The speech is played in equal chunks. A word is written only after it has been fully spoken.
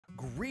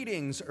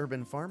Greetings,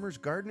 urban farmers,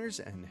 gardeners,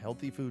 and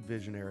healthy food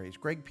visionaries.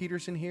 Greg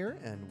Peterson here,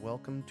 and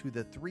welcome to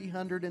the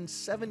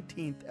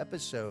 317th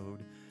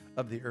episode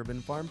of the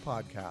Urban Farm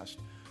Podcast,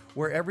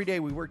 where every day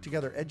we work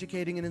together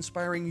educating and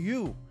inspiring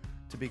you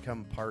to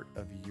become part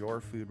of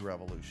your food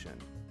revolution.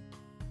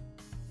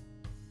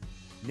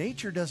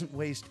 Nature doesn't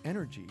waste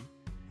energy,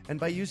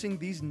 and by using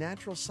these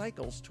natural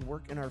cycles to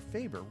work in our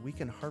favor, we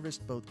can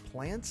harvest both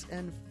plants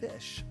and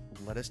fish.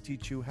 Let us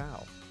teach you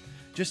how.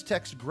 Just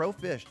text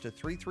GROWFISH to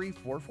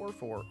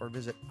 33444 or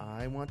visit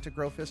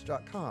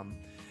iwanttogrowfish.com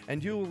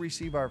and you will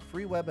receive our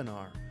free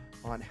webinar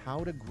on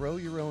how to grow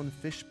your own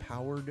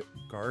fish-powered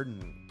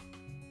garden.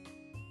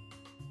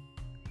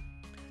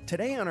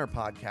 Today on our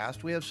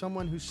podcast, we have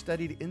someone who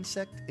studied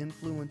insect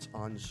influence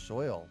on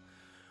soil.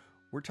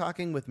 We're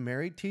talking with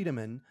Mary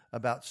Tiedeman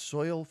about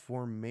soil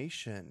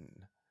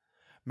formation.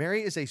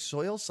 Mary is a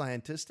soil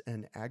scientist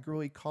and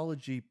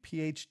Agro-ecology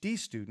PhD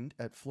student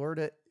at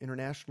Florida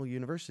International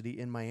University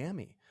in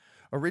Miami.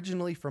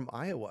 Originally from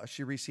Iowa,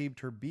 she received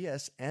her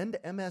BS and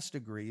MS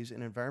degrees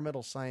in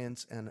Environmental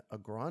Science and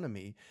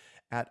Agronomy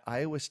at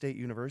Iowa State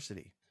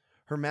University.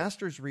 Her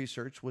master's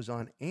research was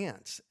on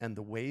ants and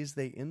the ways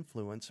they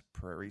influence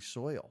prairie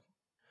soil.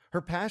 Her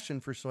passion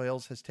for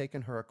soils has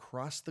taken her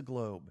across the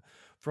globe,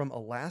 from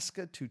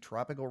Alaska to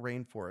tropical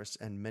rainforests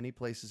and many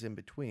places in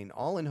between,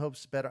 all in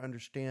hopes to better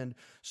understand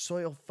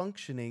soil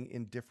functioning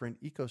in different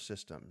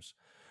ecosystems.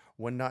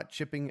 When not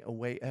chipping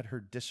away at her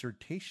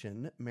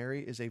dissertation,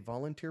 Mary is a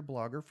volunteer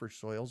blogger for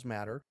Soils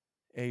Matter,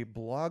 a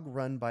blog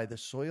run by the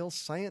Soil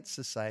Science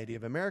Society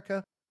of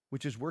America,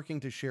 which is working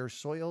to share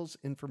soils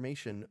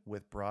information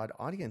with broad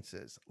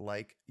audiences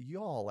like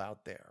y'all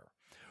out there.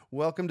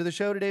 Welcome to the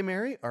show today,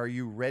 Mary. Are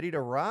you ready to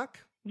rock?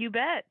 You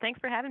bet. Thanks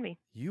for having me.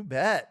 You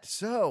bet.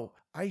 So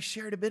I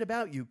shared a bit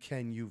about you.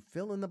 Can you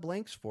fill in the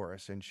blanks for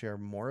us and share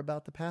more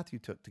about the path you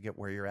took to get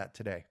where you're at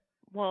today?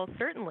 Well,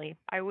 certainly.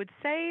 I would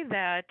say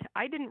that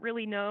I didn't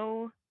really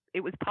know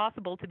it was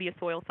possible to be a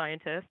soil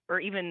scientist, or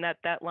even that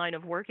that line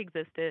of work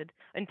existed,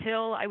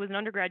 until I was an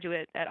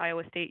undergraduate at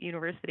Iowa State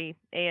University.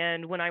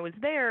 And when I was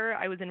there,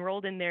 I was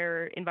enrolled in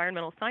their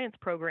environmental science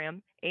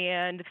program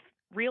and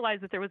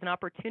realized that there was an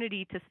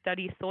opportunity to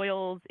study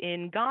soils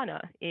in Ghana,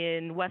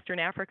 in Western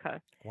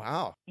Africa.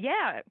 Wow.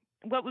 Yeah.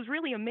 What was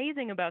really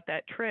amazing about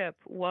that trip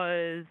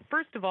was,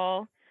 first of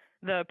all,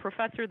 the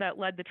professor that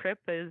led the trip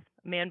is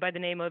a man by the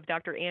name of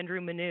Dr.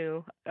 Andrew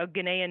Manu, a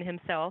Ghanaian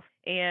himself,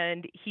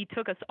 and he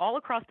took us all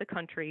across the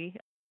country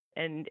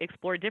and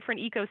explored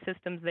different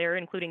ecosystems there,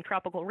 including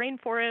tropical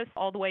rainforests,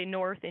 all the way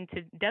north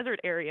into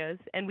desert areas.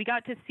 And we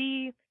got to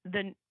see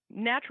the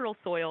natural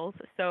soils,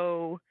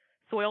 so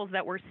soils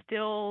that were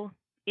still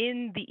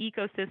in the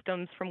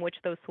ecosystems from which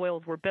those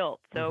soils were built.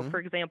 So, for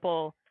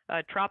example,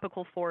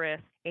 tropical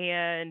forests,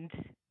 and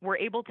we're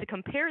able to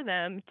compare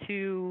them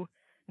to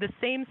the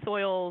same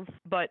soils,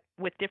 but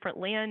with different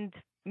land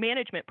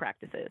management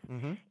practices.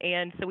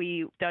 And so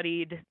we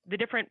studied the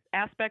different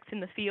aspects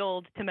in the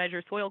field to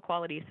measure soil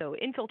quality, so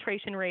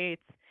infiltration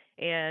rates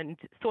and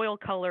soil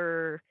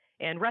color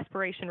and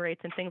respiration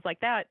rates and things like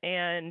that.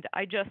 And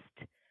I just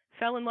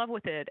fell in love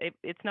with it.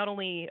 It's not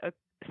only a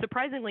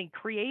surprisingly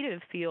creative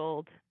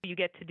field. You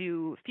get to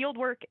do field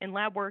work and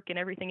lab work and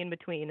everything in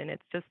between. And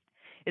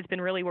it's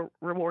been really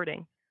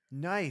rewarding.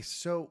 Nice.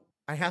 So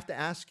I have to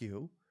ask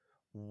you,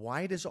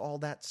 why does all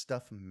that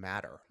stuff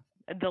matter?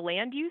 The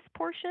land use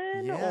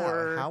portion? Yeah,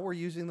 or how we're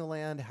using the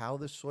land, how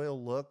the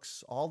soil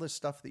looks, all the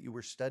stuff that you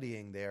were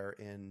studying there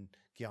in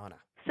Guyana.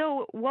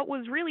 So what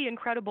was really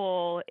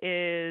incredible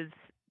is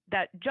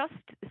that just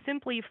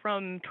simply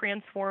from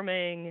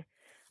transforming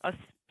a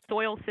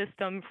soil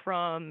system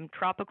from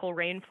tropical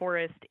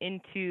rainforest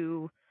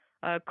into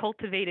a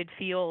cultivated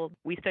field,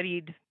 we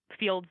studied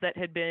fields that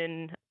had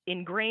been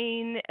in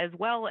grain as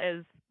well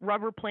as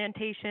rubber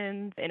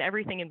plantations and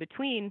everything in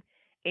between.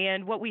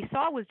 And what we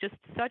saw was just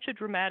such a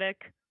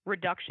dramatic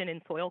reduction in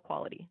soil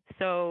quality.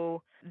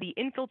 So the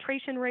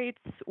infiltration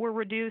rates were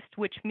reduced,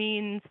 which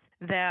means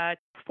that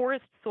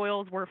forest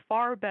soils were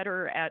far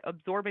better at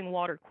absorbing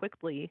water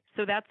quickly.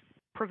 So that's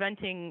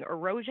preventing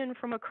erosion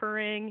from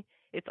occurring.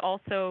 It's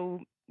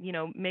also,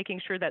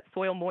 making sure that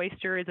soil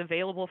moisture is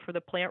available for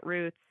the plant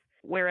roots.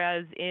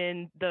 Whereas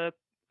in the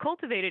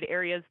cultivated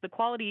areas,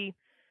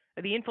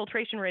 the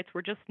infiltration rates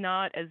were just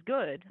not as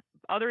good.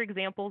 Other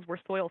examples were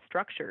soil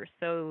structure.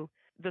 So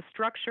the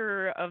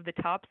structure of the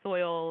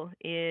topsoil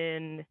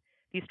in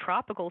these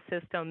tropical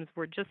systems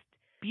were just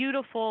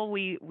beautiful.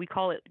 We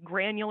call it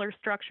granular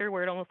structure,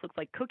 where it almost looks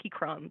like cookie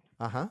crumbs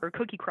or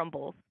cookie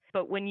crumbles.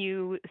 But when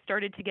you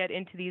started to get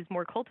into these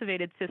more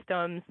cultivated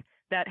systems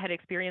that had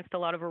experienced a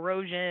lot of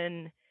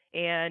erosion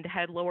and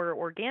had lower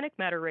organic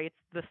matter rates,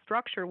 the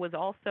structure was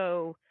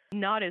also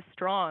not as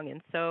strong.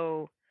 And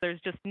so there's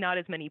just not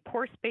as many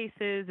pore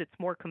spaces, it's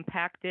more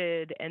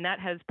compacted, and that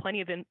has plenty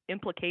of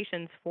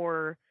implications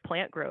for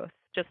plant growth,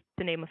 just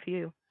to name a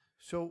few.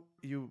 So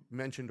you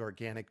mentioned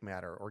organic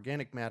matter.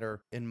 Organic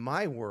matter, in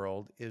my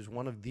world, is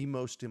one of the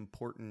most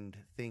important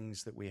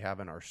things that we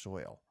have in our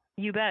soil.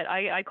 You bet.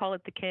 I call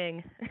it the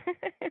king.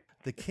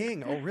 The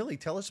king? Oh, really?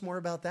 Tell us more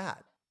about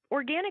that.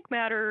 Organic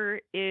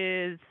matter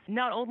is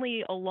not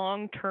only a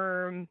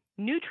long-term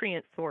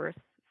nutrient source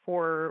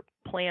for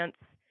plants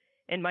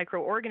and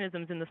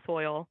microorganisms in the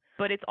soil,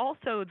 but it's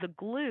also the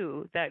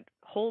glue that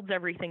holds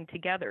everything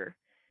together.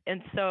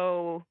 And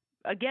so,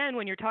 again,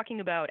 when you're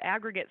talking about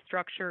aggregate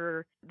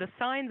structure, the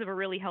signs of a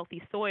really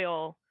healthy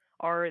soil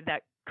are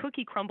that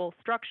cookie crumble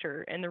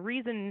structure. And the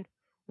reason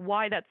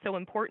why that's so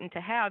important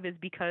to have is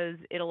because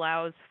it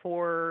allows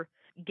for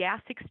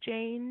gas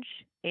exchange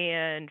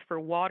and for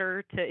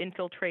water to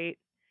infiltrate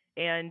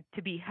and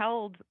to be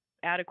held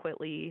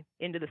adequately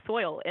into the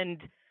soil. And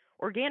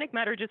organic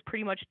matter just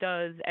pretty much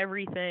does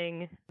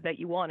everything that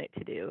you want it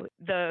to do.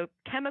 The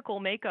chemical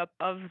makeup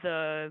of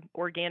the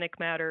organic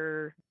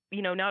matter,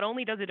 not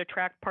only does it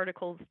attract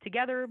particles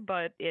together,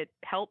 but it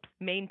helps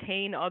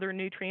maintain other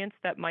nutrients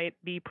that might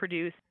be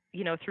produced,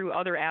 through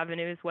other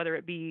avenues, whether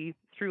it be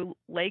through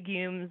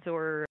legumes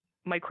or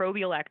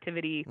microbial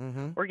activity.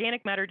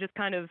 Organic matter just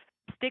kind of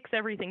sticks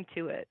everything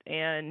to it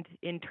and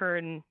in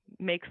turn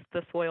makes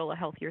the soil a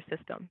healthier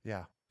system.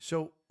 Yeah.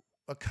 So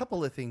a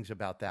couple of things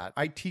about that.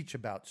 I teach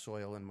about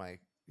soil in my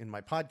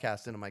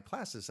podcast and in my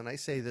classes, and I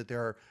say that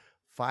there are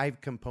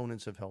 5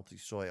 components of healthy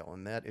soil,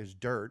 and that is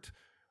dirt,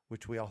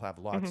 which we all have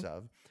lots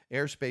of,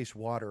 airspace,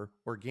 water,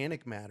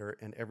 organic matter,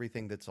 and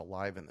everything that's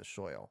alive in the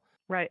soil.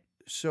 Right.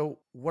 So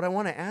what I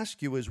want to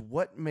ask you is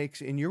what makes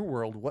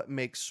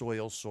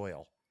soil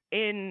soil?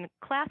 In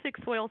classic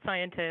soil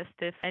scientist,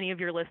 if any of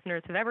your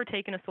listeners have ever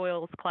taken a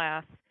soils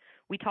class,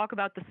 we talk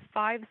about the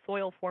 5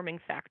 soil forming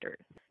factors.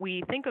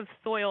 We think of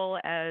soil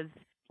as,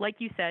 like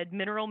you said,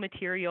 mineral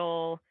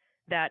material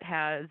that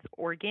has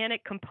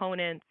organic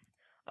components,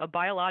 a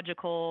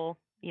biological,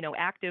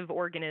 active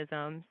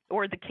organisms,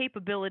 or the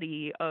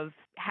capability of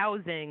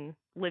housing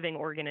living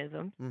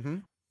organisms.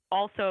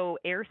 Also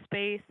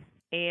airspace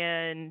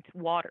and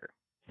water.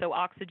 So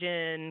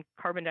oxygen,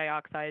 carbon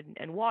dioxide,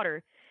 and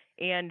water.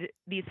 And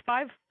these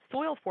 5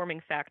 soil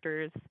forming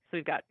factors, so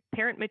we've got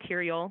parent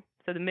material,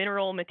 so the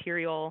mineral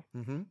material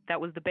that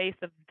was the base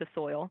of the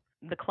soil,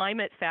 the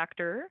climate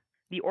factor,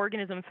 the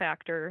organism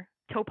factor,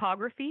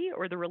 topography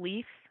or the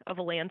relief of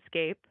a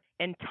landscape,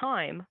 and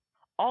time.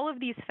 All of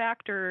these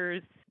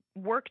factors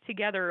work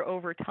together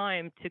over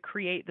time to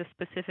create the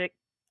specific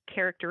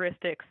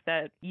characteristics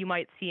that you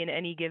might see in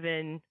any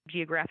given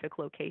geographic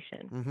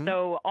location.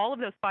 So all of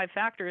those 5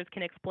 factors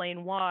can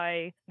explain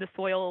why the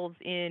soils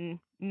in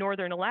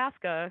northern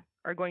Alaska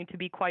are going to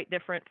be quite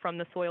different from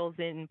the soils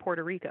in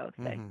Puerto Rico,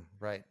 say.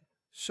 Right.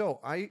 So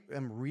I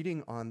am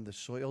reading on the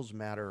Soils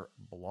Matter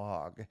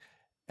blog,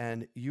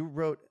 and you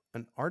wrote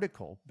an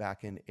article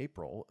back in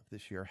April of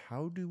this year.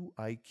 How do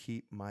I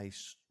keep my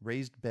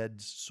raised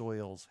bed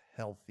soils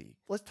healthy?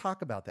 Let's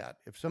talk about that.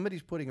 If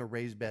somebody's putting a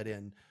raised bed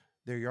in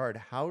their yard,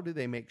 how do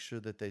they make sure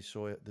that the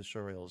soil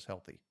is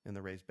healthy in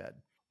the raised bed?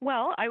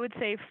 Well, I would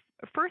say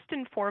first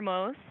and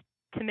foremost,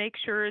 to make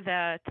sure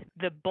that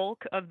the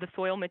bulk of the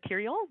soil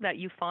material that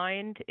you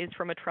find is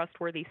from a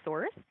trustworthy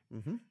source.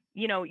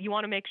 You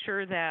want to make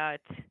sure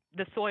that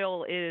the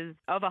soil is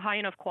of a high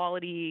enough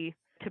quality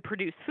to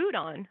produce food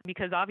on,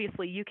 because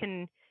obviously you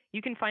can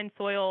find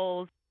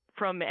soils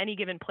from any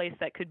given place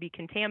that could be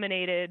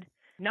contaminated.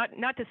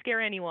 Not to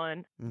scare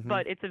anyone,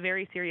 but it's a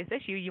very serious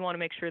issue. You want to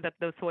make sure that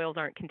those soils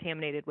aren't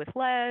contaminated with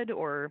lead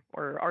or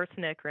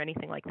arsenic or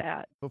anything like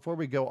that. Before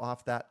we go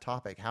off that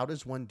topic, how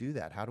does one do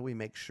that? How do we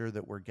make sure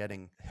that we're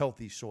getting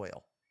healthy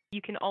soil?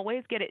 You can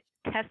always get it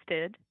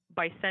tested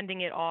by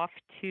sending it off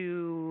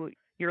to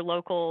your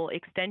local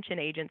extension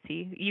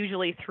agency,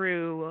 usually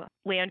through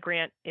land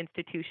grant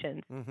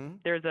institutions.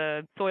 There's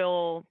a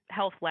soil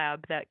health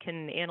lab that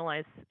can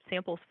analyze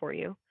samples for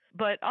you.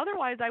 But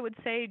otherwise, I would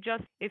say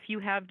just if you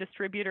have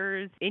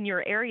distributors in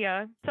your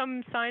area,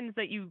 some signs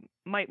that you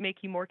might make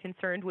you more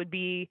concerned would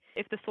be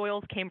if the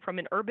soils came from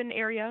an urban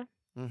area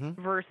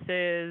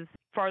versus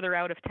farther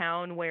out of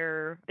town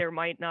where there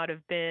might not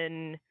have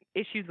been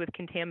issues with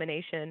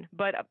contamination.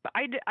 But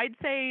I'd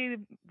say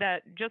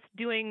that just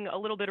doing a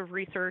little bit of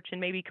research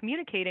and maybe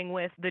communicating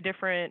with the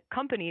different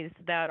companies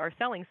that are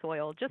selling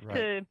soil just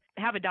to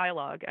have a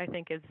dialogue, I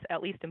think is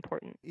at least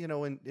important.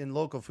 In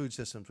local food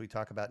systems, we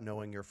talk about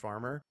knowing your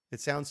farmer.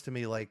 It sounds to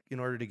me like in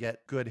order to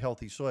get good,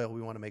 healthy soil,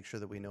 we want to make sure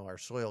that we know our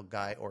soil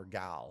guy or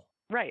gal.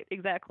 Right,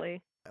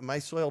 exactly. My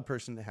soil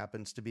person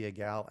happens to be a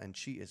gal, and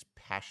she is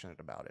passionate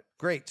about it.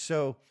 Great.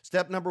 So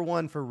step number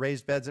 1 for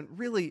raised beds, and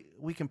really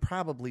we can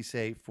probably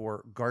say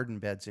for garden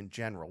beds in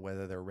general,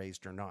 whether they're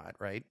raised or not,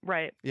 right?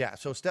 Right. Yeah.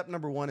 So step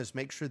number 1 is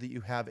make sure that you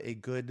have a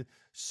good,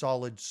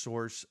 solid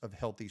source of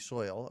healthy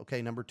soil.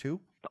 Okay. Number 2?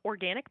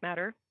 Organic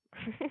matter.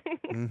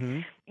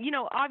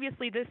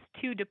 Obviously this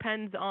too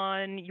depends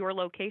on your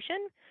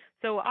location.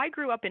 So I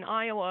grew up in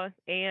Iowa,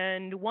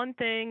 and one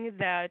thing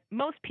that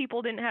most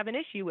people didn't have an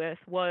issue with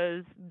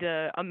was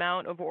the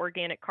amount of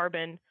organic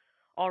carbon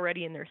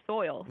already in their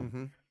soil.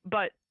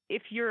 But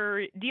if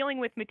you're dealing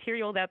with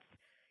material that's,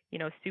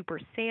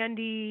 super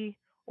sandy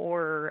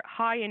or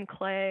high in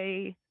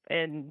clay,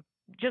 and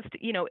just,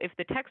 if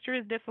the texture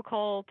is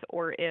difficult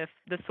or if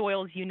the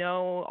soils,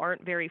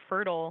 aren't very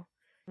fertile,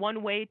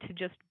 one way to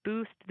just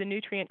boost the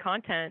nutrient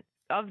content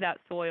of that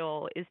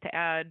soil is to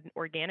add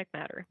organic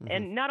matter. Mm-hmm.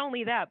 And not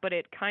only that, but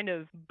it kind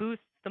of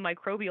boosts the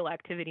microbial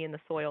activity in the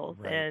soils.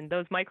 Right. And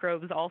those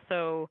microbes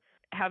also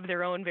have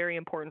their own very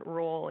important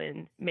role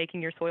in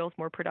making your soils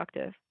more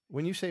productive.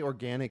 When you say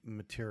organic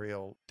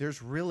material,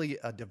 there's really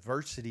a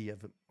diversity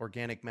of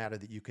organic matter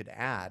that you could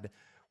add.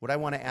 Would I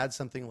want to add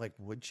something like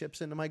wood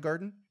chips into my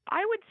garden?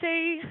 I would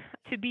say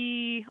to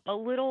be a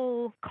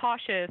little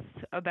cautious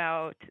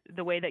about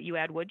the way that you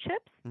add wood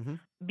chips, Mm-hmm.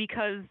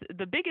 because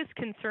the biggest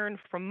concern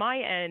from my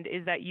end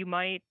is that you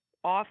might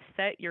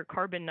offset your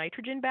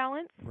carbon-nitrogen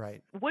balance.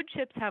 Right. Wood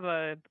chips have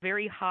a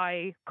very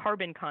high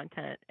carbon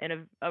content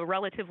and a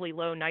relatively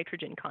low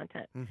nitrogen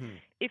content. Mm-hmm.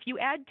 If you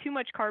add too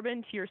much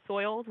carbon to your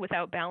soils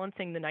without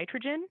balancing the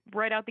nitrogen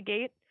right out the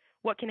gate,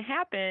 what can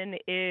happen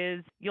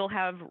is you'll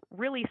have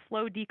really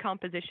slow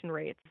decomposition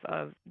rates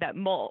of that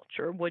mulch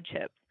or wood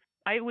chips.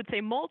 I would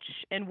say mulch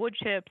and wood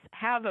chips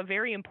have a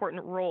very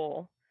important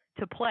role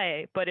to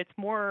play, but it's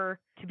more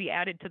to be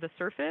added to the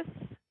surface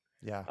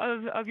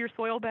of your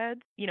soil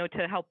beds,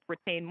 to help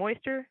retain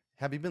moisture.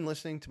 Have you been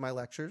listening to my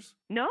lectures?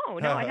 No,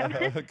 I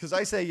haven't. Because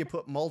I say you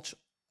put mulch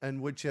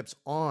and wood chips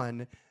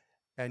on,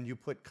 and you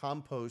put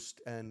compost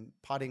and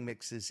potting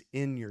mixes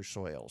in your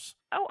soils.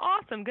 Oh,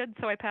 awesome. Good.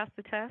 So I passed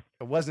the test?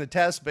 It wasn't a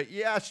test, but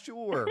yeah,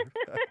 sure.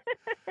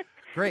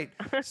 Great.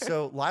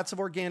 So lots of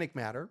organic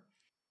matter.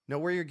 Know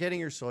where you're getting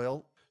your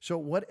soil. So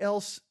what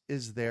else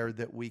is there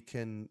that we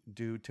can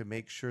do to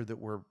make sure that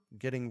we're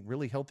getting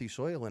really healthy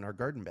soil in our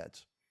garden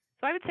beds?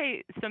 So I would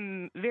say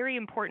some very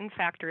important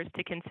factors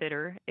to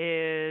consider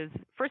is,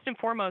 first and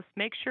foremost,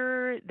 make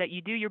sure that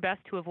you do your best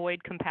to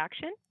avoid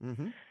compaction.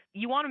 Mm-hmm.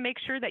 You want to make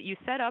sure that you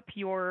set up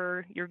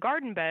your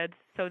garden beds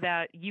so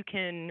that you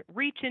can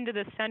reach into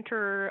the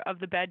center of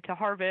the bed to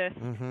harvest,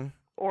 mm-hmm.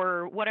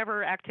 or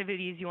whatever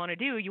activities you want to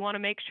do. You want to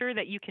make sure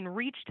that you can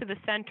reach to the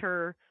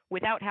center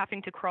without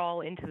having to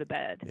crawl into the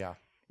bed. Yeah.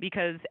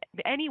 Because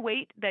any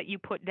weight that you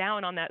put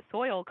down on that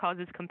soil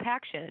causes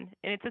compaction.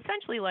 And it's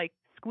essentially like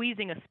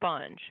squeezing a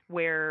sponge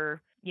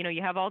where,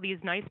 you have all these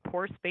nice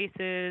pore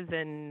spaces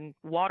and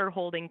water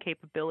holding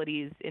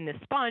capabilities in this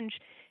sponge.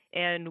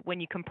 And when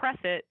you compress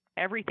it,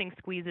 everything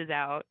squeezes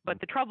out. But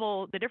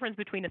the difference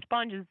between a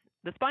sponge is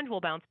the sponge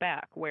will bounce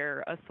back,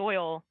 where a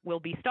soil will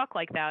be stuck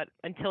like that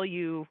until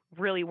you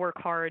really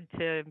work hard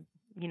to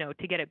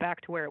get it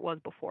back to where it was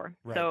before.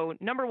 Right. So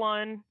number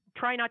one,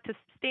 try not to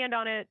stand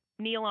on it,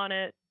 kneel on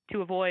it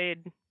to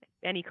avoid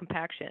any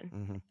compaction.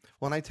 Mm-hmm.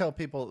 When I tell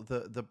people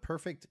the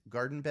perfect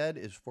garden bed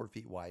is 4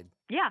 feet wide.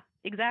 Yeah,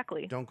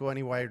 exactly. Don't go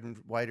any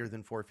wider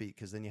than 4 feet,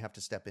 because then you have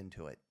to step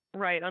into it.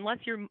 Right, unless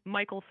you're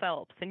Michael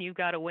Phelps and you've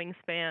got a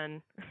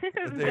wingspan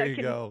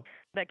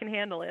that can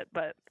handle it.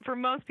 But for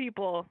most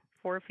people,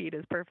 4 feet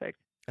is perfect.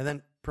 And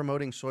then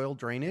promoting soil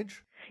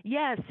drainage?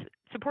 Yes,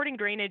 supporting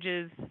drainage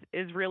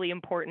is really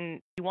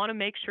important. You want to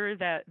make sure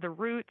that the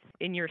roots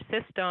in your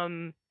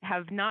system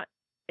have not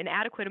an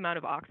adequate amount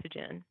of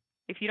oxygen.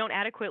 If you don't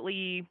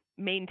adequately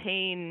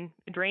maintain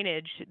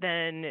drainage,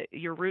 then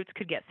your roots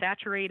could get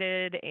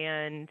saturated,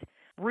 and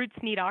roots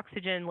need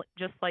oxygen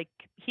just like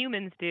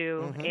humans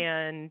do, mm-hmm.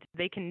 and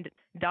they can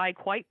die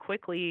quite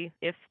quickly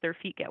if their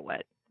feet get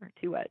wet or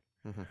too wet.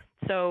 Mm-hmm.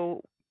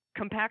 So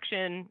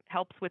compaction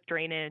helps with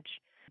drainage,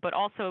 but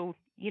also,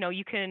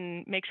 you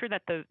can make sure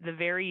that the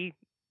very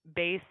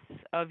base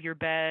of your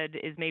bed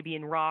is maybe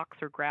in rocks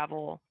or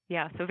gravel.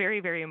 Yeah, so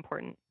very, very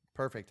important.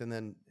 Perfect. And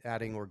then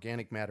adding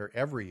organic matter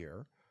every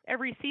year.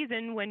 Every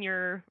season when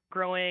you're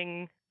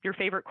growing your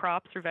favorite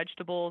crops or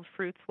vegetables,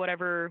 fruits,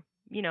 whatever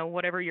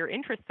your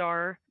interests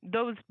are,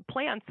 those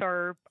plants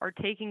are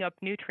taking up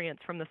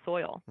nutrients from the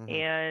soil. Mm-hmm.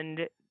 And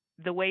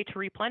the way to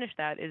replenish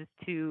that is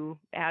to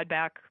add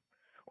back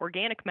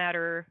organic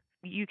matter.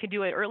 You can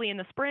do it early in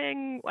the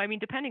spring. I mean,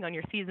 depending on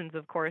your seasons,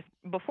 of course.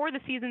 Before the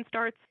season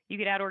starts, you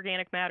could add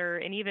organic matter,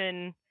 and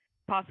even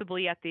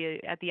possibly at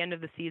the end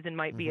of the season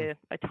might be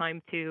mm-hmm. a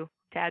time to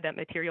add that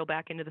material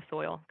back into the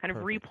soil, kind of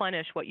Perfect.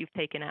 replenish what you've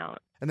taken out.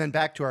 And then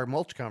back to our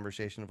mulch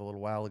conversation of a little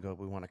while ago,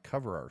 we want to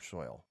cover our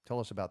soil. Tell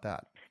us about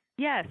that.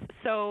 Yes.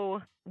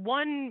 So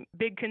one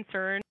big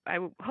concern, I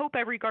hope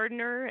every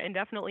gardener and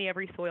definitely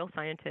every soil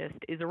scientist,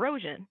 is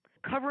erosion.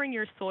 Covering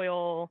your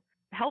soil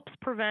helps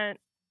prevent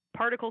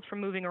particles from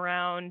moving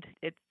around.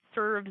 It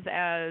serves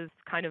as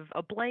kind of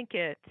a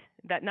blanket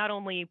that not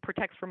only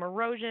protects from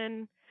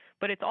erosion,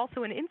 but it's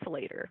also an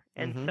insulator.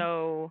 And mm-hmm.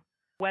 so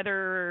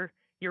whether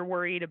you're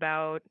worried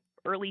about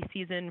early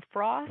season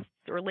frosts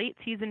or late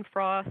season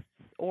frosts,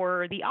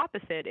 or the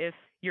opposite, if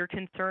you're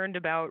concerned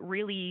about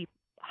really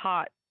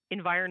hot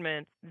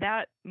environments,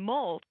 that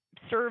mulch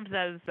serves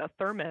as a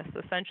thermos,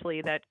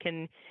 essentially, that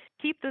can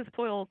keep the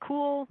soil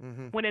cool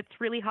mm-hmm. when it's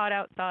really hot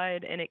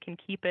outside, and it can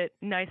keep it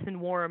nice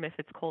and warm if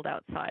it's cold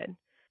outside.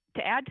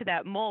 To add to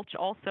that, mulch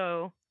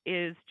also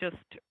is just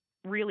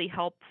really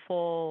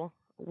helpful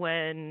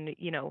when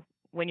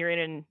you're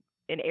in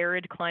an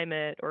arid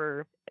climate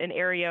or an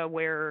area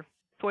where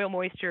soil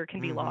moisture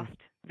can be mm-hmm. lost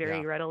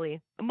very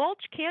readily.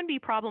 Mulch can be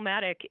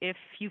problematic if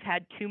you've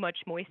had too much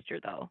moisture,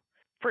 though.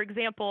 For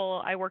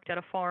example, I worked at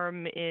a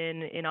farm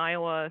in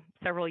Iowa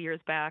several years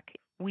back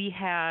we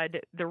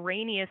had the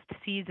rainiest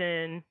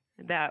season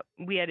that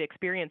we had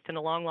experienced in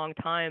a long, long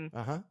time.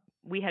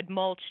 We had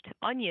mulched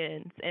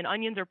onions, and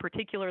onions are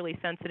particularly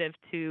sensitive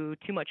to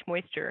too much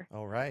moisture.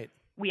 Oh, right.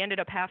 We ended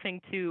up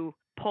having to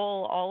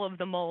pull all of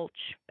the mulch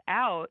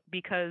out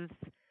because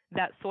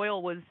that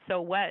soil was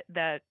so wet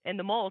and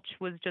the mulch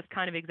was just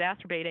kind of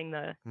exacerbating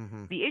the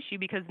issue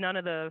because none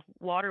of the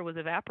water was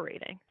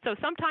evaporating. So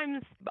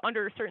sometimes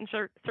under certain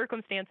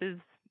circumstances,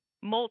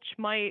 mulch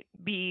might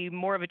be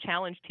more of a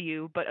challenge to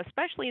you, but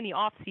especially in the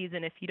off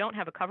season, if you don't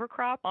have a cover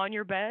crop on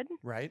your bed,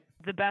 right,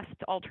 the best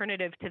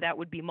alternative to that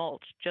would be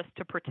mulch, just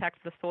to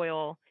protect the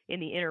soil in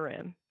the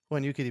interim. Well,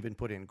 and you could even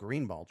put in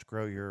green mulch,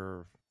 grow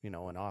your,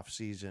 an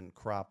off-season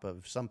crop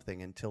of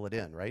something and till it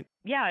in, right?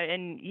 Yeah,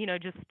 and,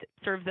 just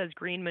serves as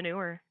green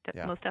manure,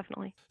 most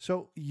definitely.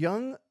 So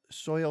young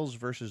soils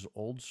versus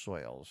old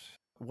soils.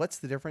 What's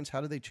the difference?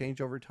 How do they change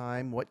over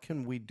time? What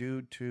can we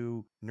do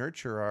to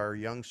nurture our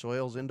young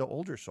soils into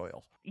older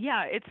soils?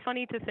 Yeah, it's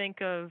funny to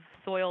think of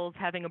soils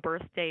having a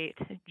birth date,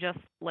 just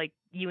like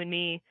you and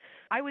me.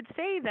 I would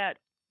say that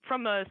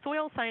from a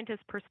soil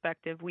scientist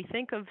perspective, we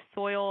think of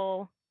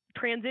soil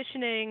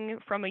transitioning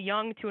from a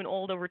young to an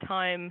old over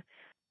time,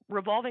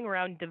 revolving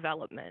around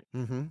development.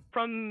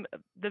 From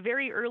the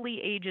very early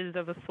ages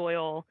of a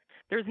soil,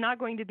 there's not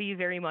going to be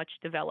very much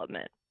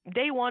development.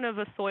 Day one of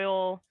a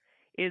soil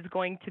is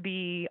going to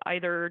be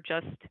either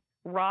just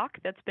rock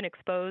that's been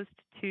exposed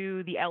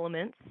to the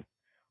elements,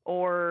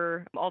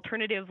 or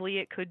alternatively,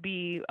 it could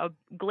be a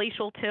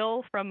glacial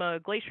till from a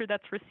glacier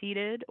that's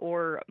receded,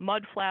 or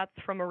mud flats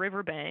from a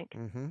riverbank.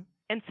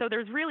 And so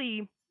there's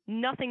really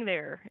nothing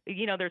there.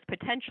 There's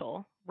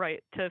potential,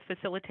 right, to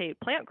facilitate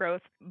plant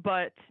growth,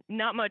 but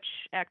not much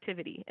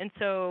activity. And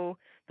so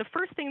the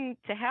first thing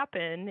to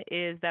happen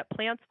is that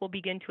plants will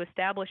begin to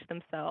establish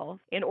themselves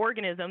in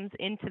organisms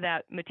into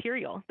that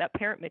material, that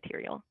parent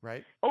material.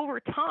 Right. Over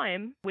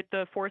time, with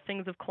the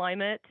forcings of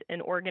climate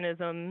and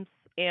organisms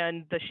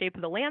and the shape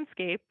of the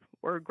landscape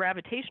or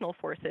gravitational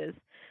forces,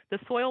 the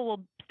soil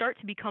will start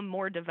to become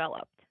more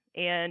developed.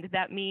 And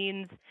that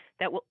means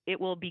that it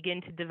will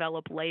begin to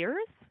develop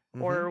layers,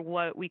 or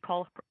what we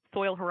call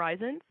soil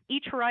horizons.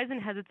 Each horizon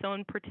has its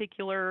own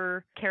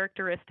particular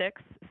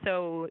characteristics.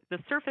 So the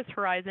surface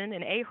horizon,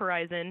 an A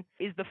horizon,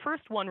 is the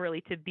first one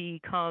really to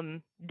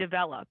become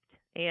developed.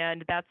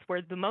 And that's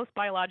where the most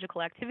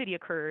biological activity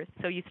occurs.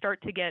 So you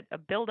start to get a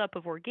buildup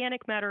of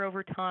organic matter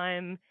over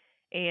time,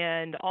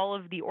 and all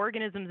of the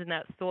organisms in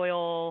that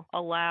soil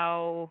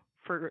allow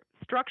for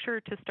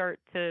structure to start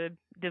to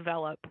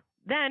develop.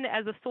 Then,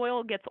 as the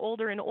soil gets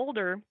older and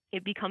older,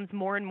 it becomes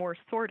more and more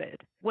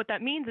sorted. What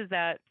that means is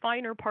that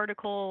finer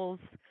particles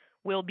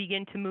will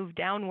begin to move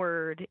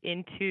downward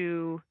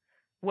into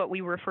what we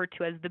refer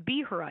to as the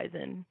B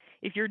horizon.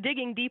 If you're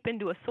digging deep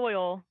into a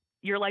soil,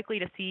 you're likely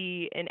to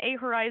see an A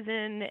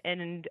horizon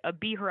and a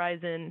B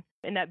horizon.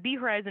 And that B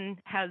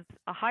horizon has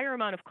a higher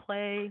amount of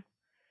clay,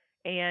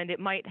 and it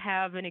might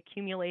have an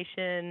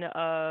accumulation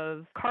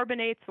of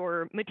carbonates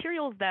or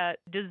materials that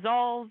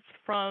dissolved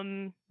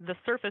from the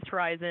surface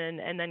horizon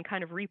and then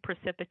kind of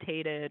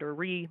reprecipitated or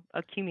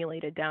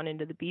reaccumulated down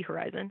into the B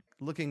horizon.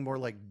 Looking more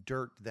like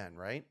dirt then,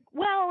 right?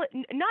 Well,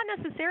 not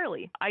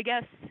necessarily. I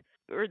guess,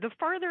 or the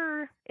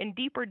farther and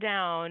deeper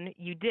down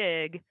you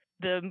dig,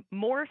 the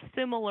more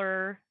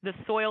similar the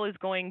soil is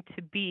going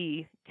to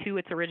be to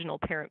its original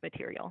parent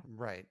material.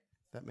 Right.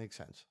 That makes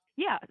sense.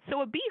 Yeah.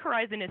 So a B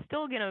horizon is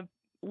still going to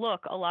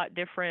look a lot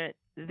different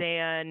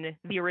than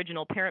the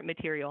original parent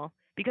material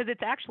because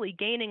it's actually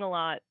gaining a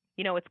lot.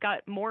 It's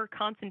got more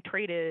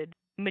concentrated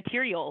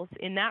materials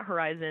in that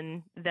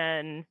horizon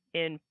than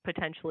in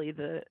potentially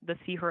the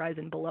C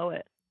horizon below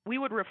it. We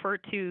would refer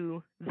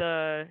to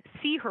the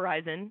C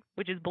horizon,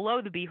 which is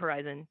below the B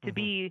horizon, to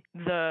be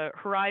the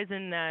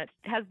horizon that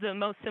has the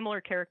most similar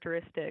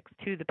characteristics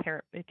to the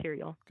parent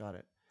material. Got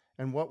it.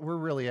 And what we're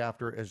really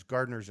after as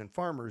gardeners and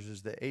farmers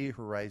is the A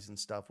horizon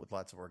stuff with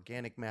lots of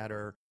organic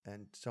matter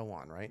and so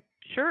on, right?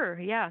 Sure,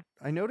 yeah.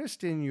 I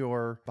noticed in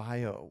your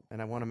bio,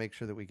 and I want to make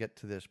sure that we get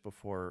to this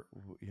before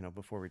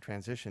we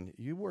transition,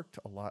 you worked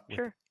a lot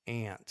with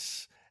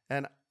ants.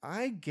 And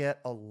I get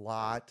a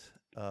lot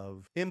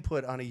of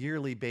input on a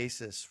yearly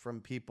basis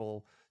from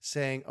people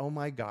saying, oh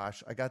my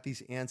gosh, I got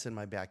these ants in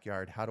my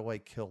backyard. How do I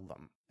kill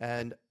them?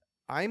 And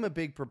I'm a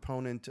big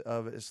proponent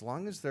of, as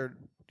long as they're,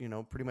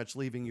 pretty much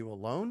leaving you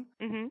alone,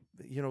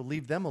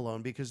 leave them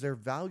alone because they're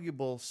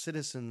valuable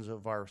citizens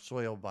of our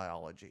soil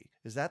biology.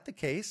 Is that the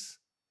case?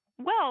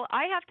 Well,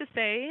 I have to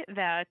say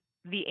that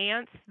the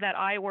ants that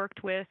I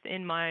worked with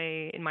in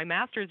my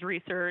master's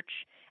research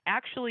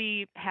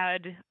actually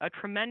had a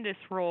tremendous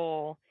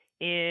role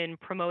in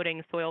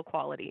promoting soil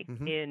quality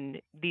in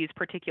these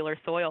particular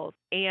soils.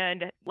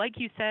 And like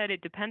you said,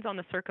 it depends on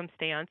the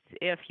circumstance.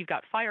 If you've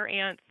got fire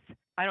ants,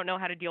 I don't know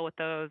how to deal with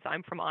those.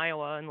 I'm from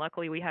Iowa, and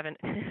luckily we haven't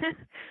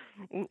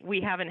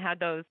had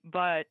those.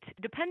 But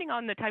depending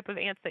on the type of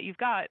ants that you've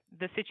got,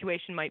 the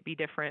situation might be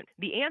different.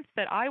 The ants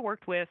that I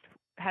worked with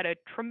had a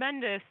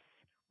tremendous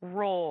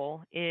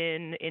role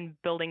in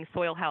building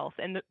soil health.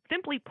 And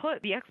simply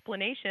put, the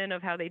explanation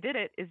of how they did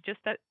it is just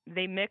that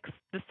they mixed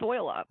the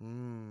soil up.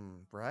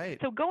 Right.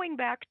 So going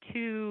back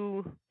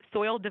to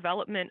soil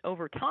development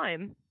over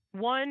time,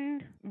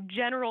 one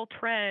general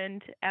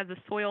trend as the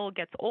soil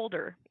gets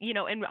older,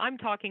 and I'm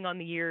talking on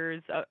the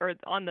years or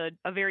on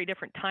a very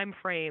different time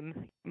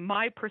frame.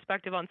 My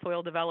perspective on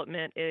soil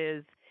development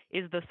is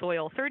the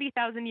soil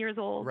 30,000 years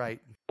old?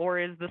 Right. Or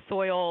is the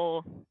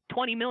soil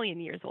 20 million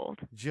years old?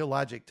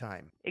 Geologic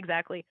time.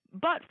 Exactly.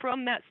 But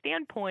from that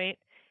standpoint,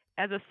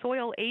 as a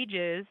soil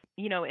ages,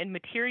 and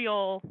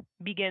material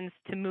begins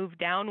to move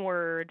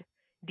downward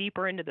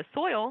deeper into the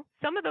soil,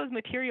 some of those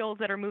materials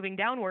that are moving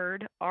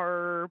downward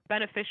are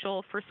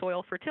beneficial for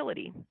soil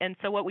fertility. And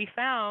so what we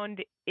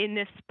found in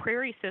this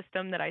prairie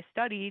system that I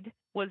studied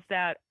was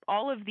that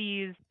all of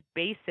these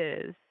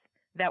bases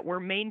that were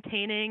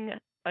maintaining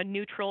a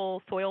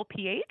neutral soil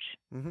pH,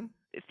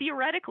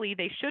 theoretically,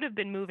 they should have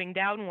been moving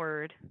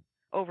downward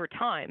over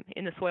time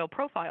in the soil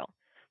profile.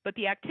 But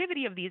the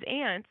activity of these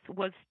ants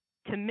was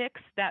to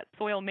mix that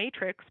soil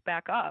matrix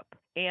back up.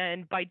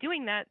 And by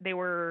doing that, they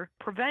were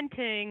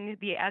preventing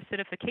the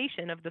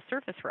acidification of the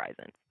surface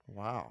horizon.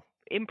 Wow.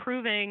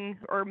 Improving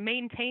or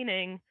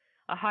maintaining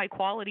a high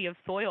quality of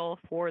soil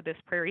for this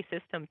prairie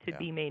system to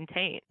be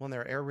maintained. Well,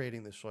 they're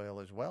aerating the soil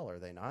as well, are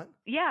they not?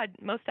 Yeah,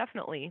 most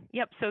definitely.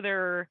 Yep. So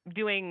they're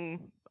doing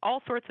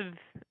all sorts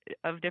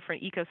of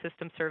different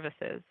ecosystem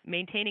services,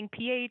 maintaining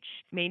pH,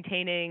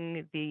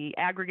 maintaining the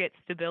aggregate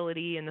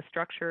stability and the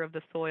structure of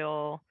the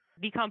soil,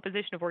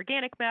 decomposition of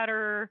organic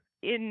matter.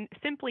 In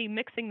simply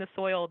mixing the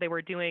soil, they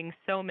were doing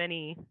so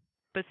many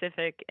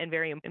specific and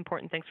very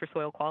important things for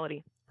soil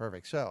quality.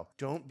 Perfect. So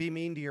don't be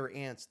mean to your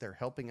ants. They're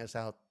helping us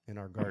out in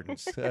our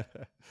gardens.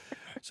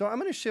 So I'm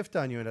going to shift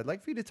on you, and I'd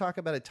like for you to talk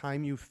about a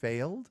time you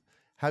failed,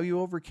 how you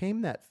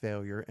overcame that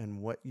failure, and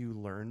what you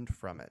learned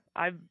from it.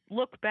 I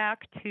look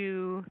back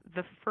to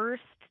the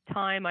first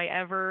time I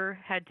ever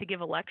had to give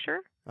a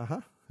lecture.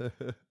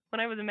 When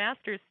I was a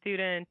master's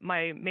student,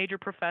 my major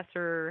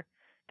professor,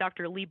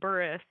 Dr. Lee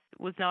Burris,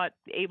 was not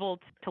able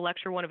to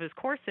lecture one of his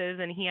courses,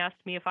 and he asked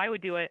me if I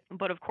would do it,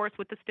 but of course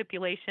with the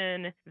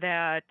stipulation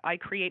that I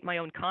create my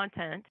own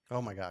content.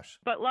 Oh my gosh.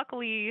 But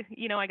luckily,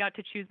 I got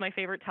to choose my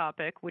favorite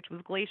topic, which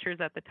was glaciers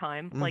at the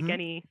time, like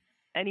any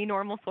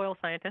normal soil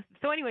scientist.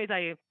 So anyways,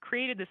 I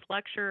created this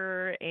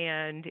lecture,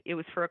 and it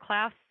was for a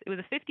class. It was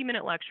a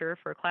 50-minute lecture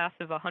for a class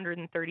of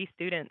 130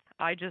 students.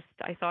 I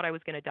thought I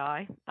was going to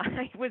die.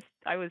 I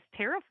was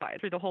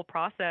terrified through the whole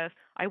process.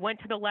 I went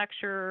to the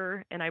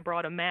lecture, and I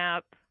brought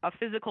a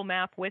physical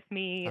map with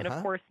me, and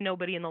of course,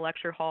 nobody in the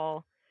lecture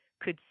hall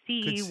could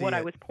see what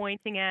I was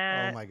pointing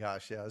at. Oh my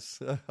gosh,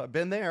 yes. I've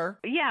been there.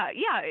 Yeah,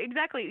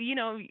 exactly.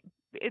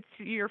 It's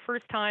your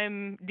first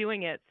time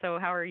doing it, so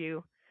how are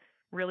you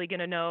really going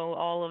to know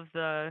all of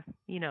the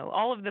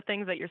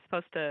things that you're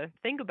supposed to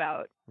think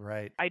about?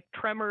 Right. I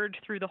tremored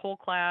through the whole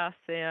class,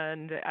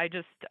 and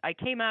I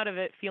came out of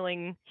it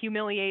feeling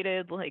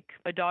humiliated, like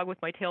a dog with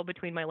my tail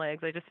between my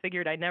legs. I just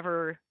figured I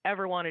never,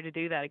 ever wanted to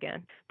do that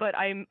again. But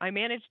I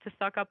managed to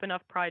suck up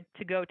enough pride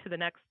to go to the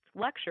next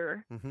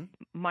lecture.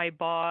 My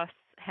boss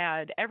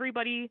had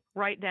everybody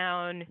write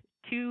down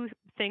 2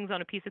 things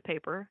on a piece of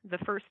paper. The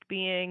first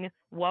being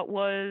what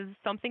was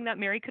something that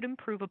Mary could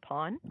improve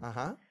upon.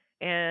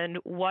 And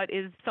what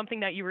is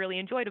something that you really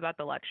enjoyed about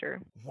the lecture.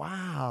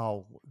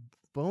 Wow.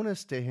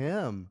 Bonus to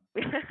him.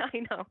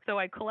 I know. So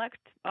I collect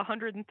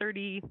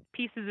 130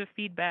 pieces of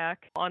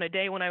feedback on a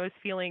day when I was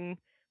feeling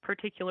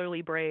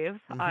particularly brave.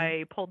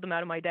 I pulled them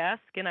out of my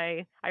desk, and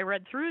I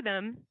read through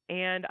them,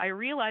 and I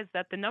realized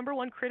that the number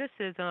one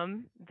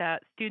criticism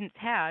that students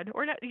had,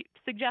 or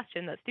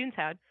suggestion that students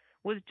had,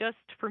 was just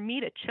for me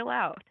to chill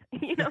out.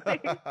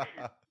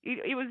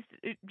 It was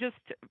just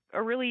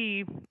a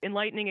really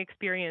enlightening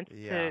experience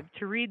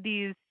to read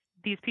these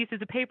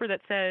pieces of paper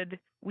that said,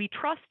 we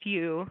trust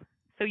you,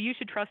 so you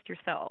should trust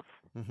yourself.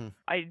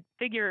 I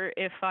figure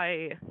if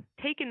I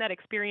taken that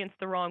experience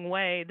the wrong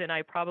way, then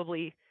I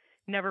probably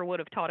never would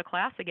have taught a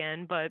class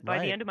again. But by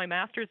the end of my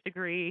master's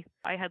degree,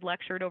 I had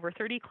lectured over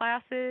 30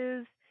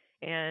 classes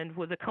and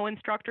was a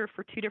co-instructor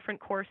for 2 different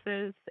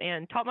courses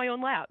and taught my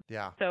own lab.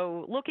 Yeah.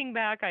 So looking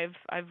back,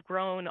 I've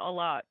grown a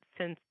lot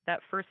since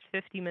that first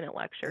 50-minute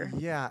lecture.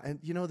 Yeah, and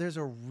there's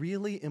a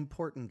really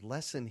important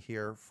lesson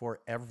here for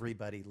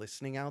everybody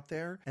listening out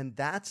there, and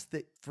that's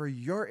that for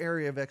your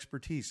area of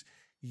expertise,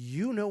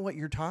 you know what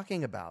you're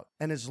talking about.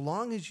 And as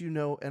long as you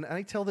know, and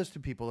I tell this to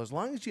people, as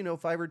long as you know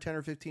 5 or 10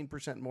 or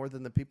 15% more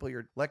than the people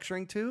you're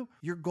lecturing to,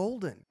 you're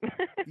golden.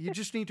 You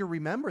just need to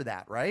remember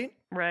that, right?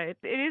 Right.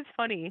 It is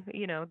funny,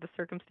 the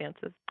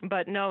circumstances.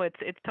 But no,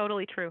 it's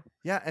totally true.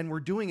 Yeah, and we're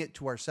doing it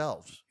to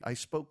ourselves. I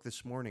spoke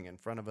this morning in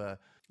front of a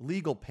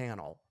legal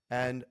panel,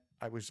 and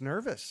I was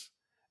nervous.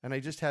 And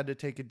I just had to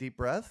take a deep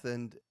breath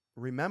and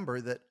remember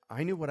that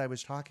I knew what I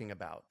was talking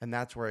about, and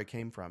that's where I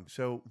came from.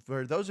 So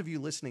for those of you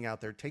listening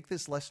out there, take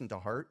this lesson to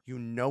heart. You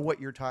know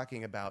what you're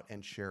talking about,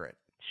 and share it.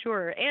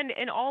 Sure.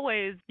 And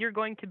always you're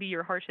going to be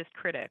your harshest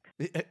critic.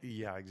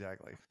 Yeah,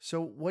 exactly.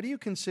 So what do you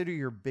consider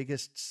your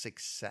biggest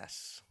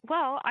success?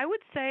 Well, I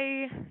would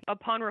say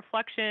upon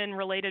reflection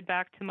related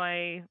back to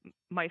my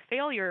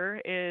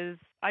failure is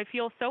I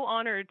feel so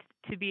honored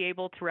to be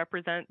able to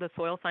represent the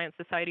Soil Science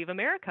Society of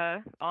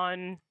America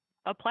on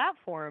a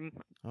platform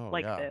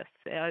like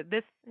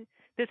this.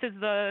 This is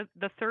the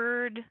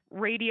third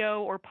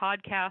radio or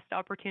podcast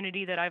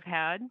opportunity that I've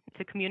had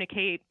to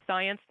communicate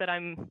science that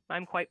I'm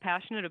quite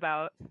passionate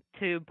about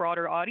to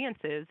broader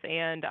audiences,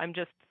 and I'm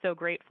just so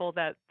grateful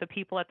that the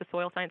people at the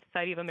Soil Science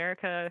Society of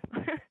America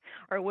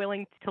are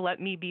willing to let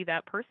me be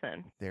that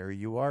person. There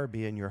you are,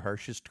 being your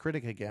harshest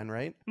critic again,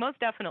 right? Most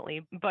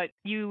definitely, but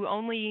you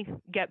only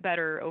get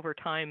better over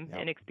time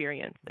and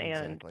experience.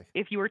 Exactly. And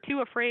if you were too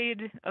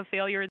afraid of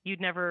failure,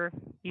 you'd never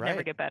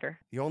get better.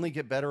 You only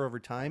get better over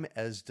time,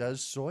 as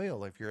does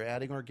soil if you're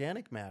adding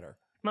organic matter.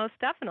 Most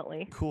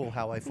definitely. Cool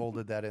how I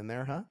folded that in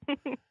there, huh?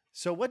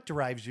 So what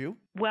drives you?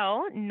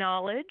 Well,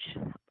 knowledge.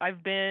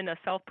 I've been a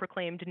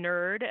self-proclaimed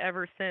nerd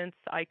ever since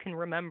I can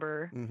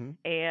remember.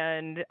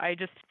 And I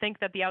just think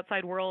that the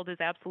outside world is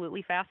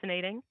absolutely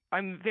fascinating.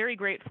 I'm very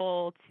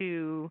grateful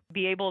to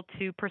be able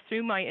to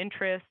pursue my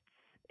interests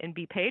and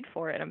be paid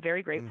for it. I'm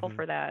very grateful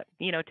for that,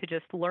 to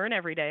just learn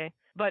every day.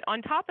 But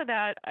on top of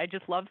that, I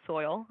just love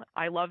soil.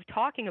 I love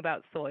talking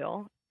about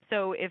soil.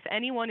 So if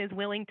anyone is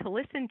willing to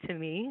listen to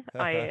me,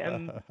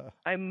 I'm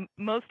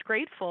most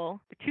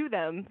grateful to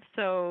them.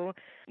 So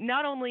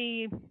not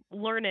only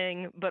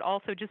learning, but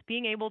also just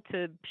being able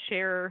to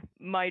share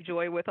my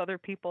joy with other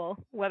people,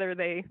 whether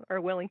they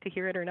are willing to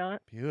hear it or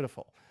not.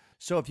 Beautiful.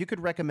 So if you could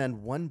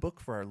recommend one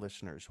book for our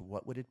listeners,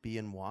 what would it be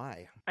and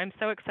why? I'm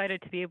so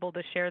excited to be able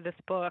to share this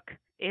book.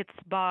 It's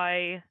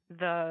by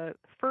the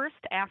first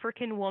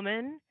African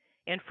woman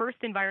and first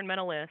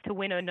environmentalist to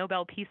win a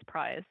Nobel Peace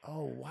Prize.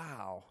 Oh,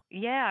 wow.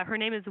 Yeah, her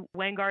name is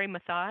Wangari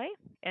Maathai,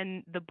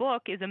 and the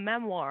book is a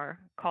memoir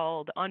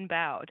called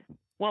Unbowed.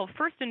 Well,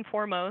 first and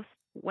foremost,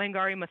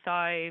 Wangari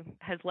Maathai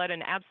has led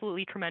an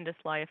absolutely tremendous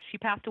life. She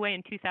passed away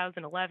in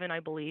 2011, I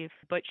believe,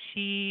 but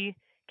she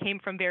came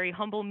from very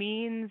humble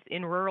means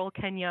in rural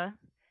Kenya,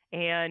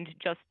 and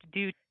just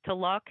due to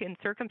luck and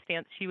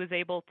circumstance, she was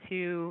able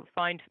to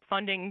find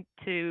funding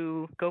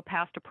to go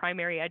past a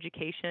primary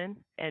education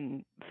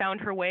and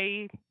found her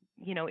way,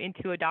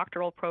 into a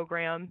doctoral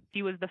program.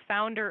 She was the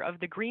founder of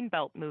the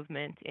Greenbelt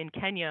movement in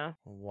Kenya.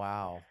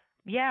 Wow.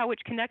 Yeah, which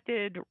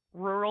connected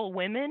rural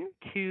women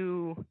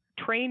to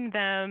train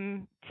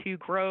them to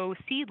grow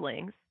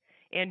seedlings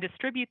and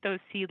distribute those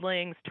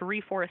seedlings to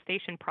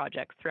reforestation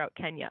projects throughout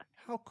Kenya.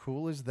 How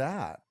cool is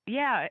that?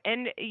 Yeah,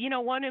 and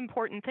one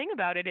important thing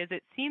about it is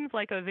it seems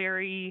like a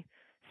very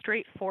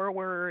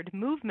straightforward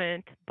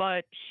movement,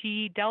 but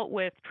she dealt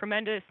with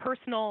tremendous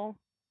personal,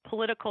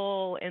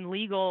 political, and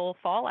legal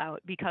fallout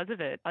because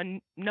of it.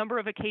 A number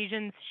of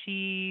occasions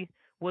she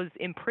was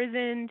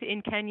imprisoned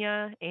in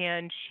Kenya,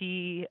 and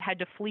she had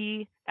to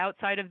flee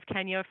outside of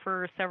Kenya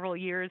for several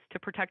years to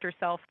protect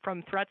herself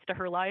from threats to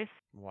her life.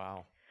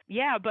 Wow.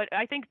 Yeah, but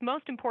I think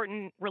most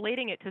important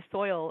relating it to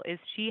soil is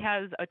she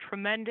has a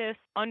tremendous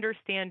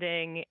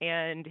understanding,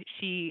 and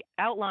she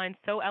outlines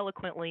so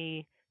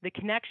eloquently the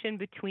connection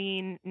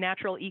between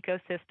natural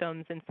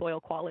ecosystems and soil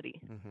quality.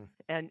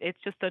 And it's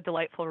just a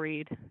delightful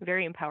read,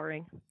 very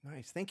empowering.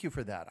 Nice. Thank you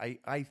for that.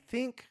 I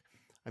think,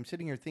 I'm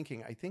sitting here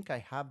thinking, I think I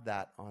have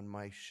that on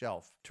my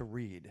shelf to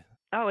read.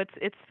 Oh,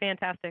 it's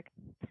fantastic.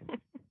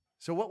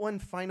 So what one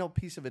final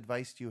piece of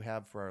advice do you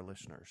have for our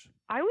listeners?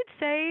 I would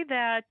say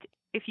that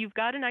if you've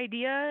got an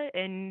idea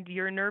and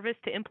you're nervous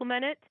to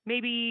implement it,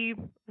 maybe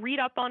read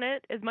up on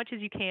it as much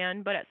as you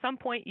can, but at some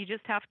point you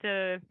just have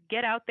to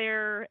get out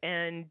there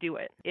and do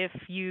it. If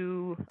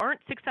you aren't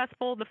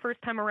successful the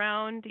first time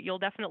around, you'll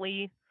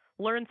definitely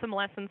learn some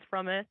lessons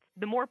from it.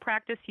 The more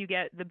practice you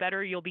get, the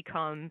better you'll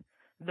become,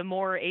 the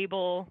more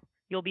able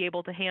you'll be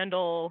able to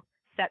handle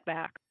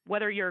setbacks.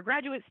 Whether you're a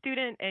graduate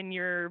student and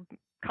you're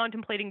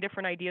contemplating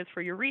different ideas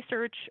for your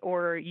research,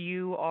 or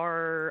you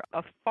are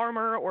a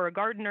farmer or a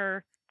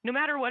gardener, no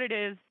matter what it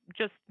is,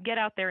 just get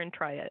out there and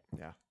try it.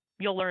 Yeah.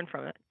 You'll learn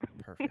from it.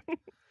 Perfect.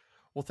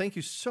 Well, thank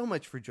you so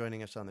much for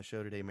joining us on the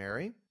show today,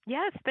 Mary.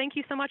 Yes, thank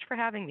you so much for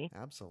having me.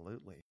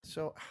 Absolutely.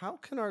 So how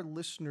can our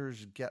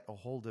listeners get a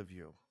hold of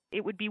you?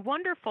 It would be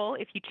wonderful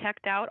if you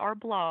checked out our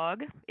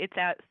blog. It's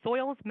at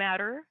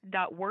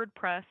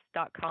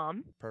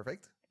soilsmatter.wordpress.com.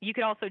 Perfect. You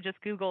could also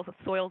just Google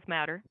Soils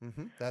Matter.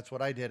 That's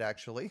what I did,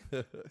 actually.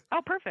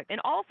 Oh, perfect.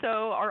 And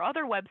also, our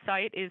other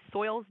website is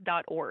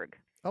soils.org.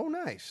 Oh,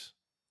 nice.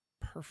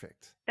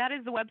 Perfect. That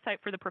is the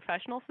website for the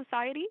professional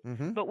society,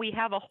 but we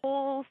have a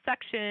whole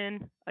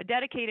section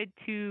dedicated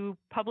to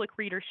public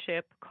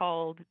readership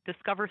called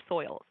Discover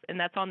Soils, and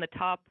that's on the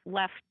top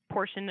left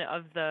portion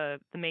of the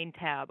main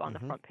tab on the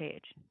front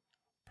page.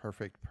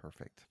 Perfect.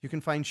 You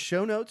can find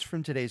show notes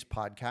from today's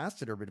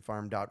podcast at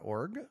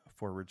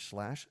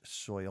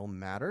urbanfarm.org/soil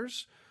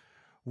matters.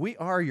 We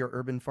are your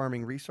urban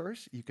farming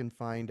resource. You can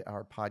find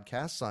our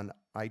podcasts on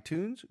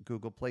iTunes,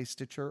 Google Play,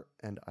 Stitcher,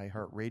 and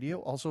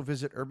iHeartRadio. Also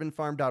visit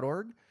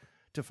urbanfarm.org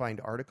to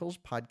find articles,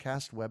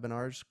 podcasts,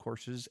 webinars,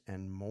 courses,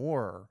 and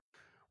more.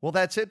 Well,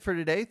 that's it for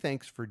today.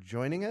 Thanks for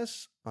joining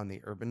us on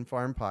the Urban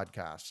Farm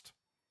Podcast.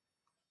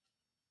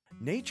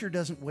 Nature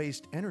doesn't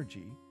waste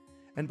energy,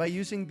 and by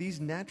using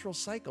these natural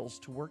cycles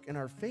to work in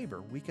our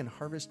favor, we can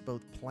harvest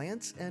both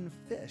plants and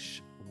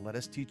fish. Let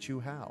us teach you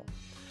how.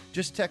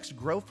 Just text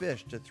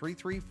GROWFISH to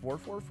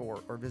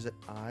 33444 or visit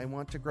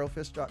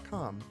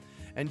iwanttogrowfish.com,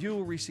 and you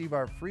will receive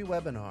our free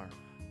webinar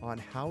on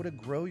how to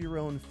grow your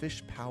own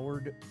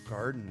fish-powered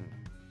garden.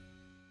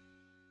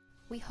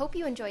 We hope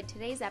you enjoyed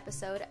today's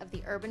episode of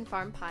the Urban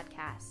Farm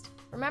Podcast.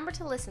 Remember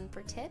to listen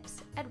for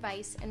tips,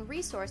 advice, and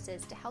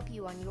resources to help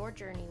you on your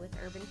journey with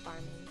urban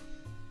farming.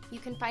 You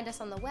can find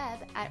us on the web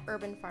at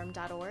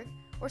urbanfarm.org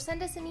or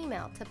send us an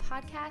email to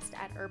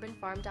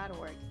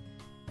podcast@urbanfarm.org.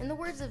 In the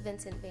words of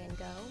Vincent van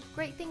Gogh,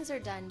 great things are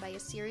done by a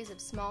series of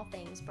small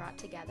things brought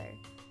together.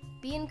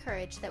 Be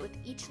encouraged that with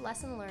each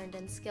lesson learned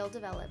and skill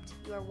developed,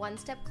 you are one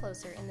step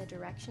closer in the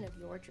direction of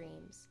your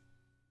dreams.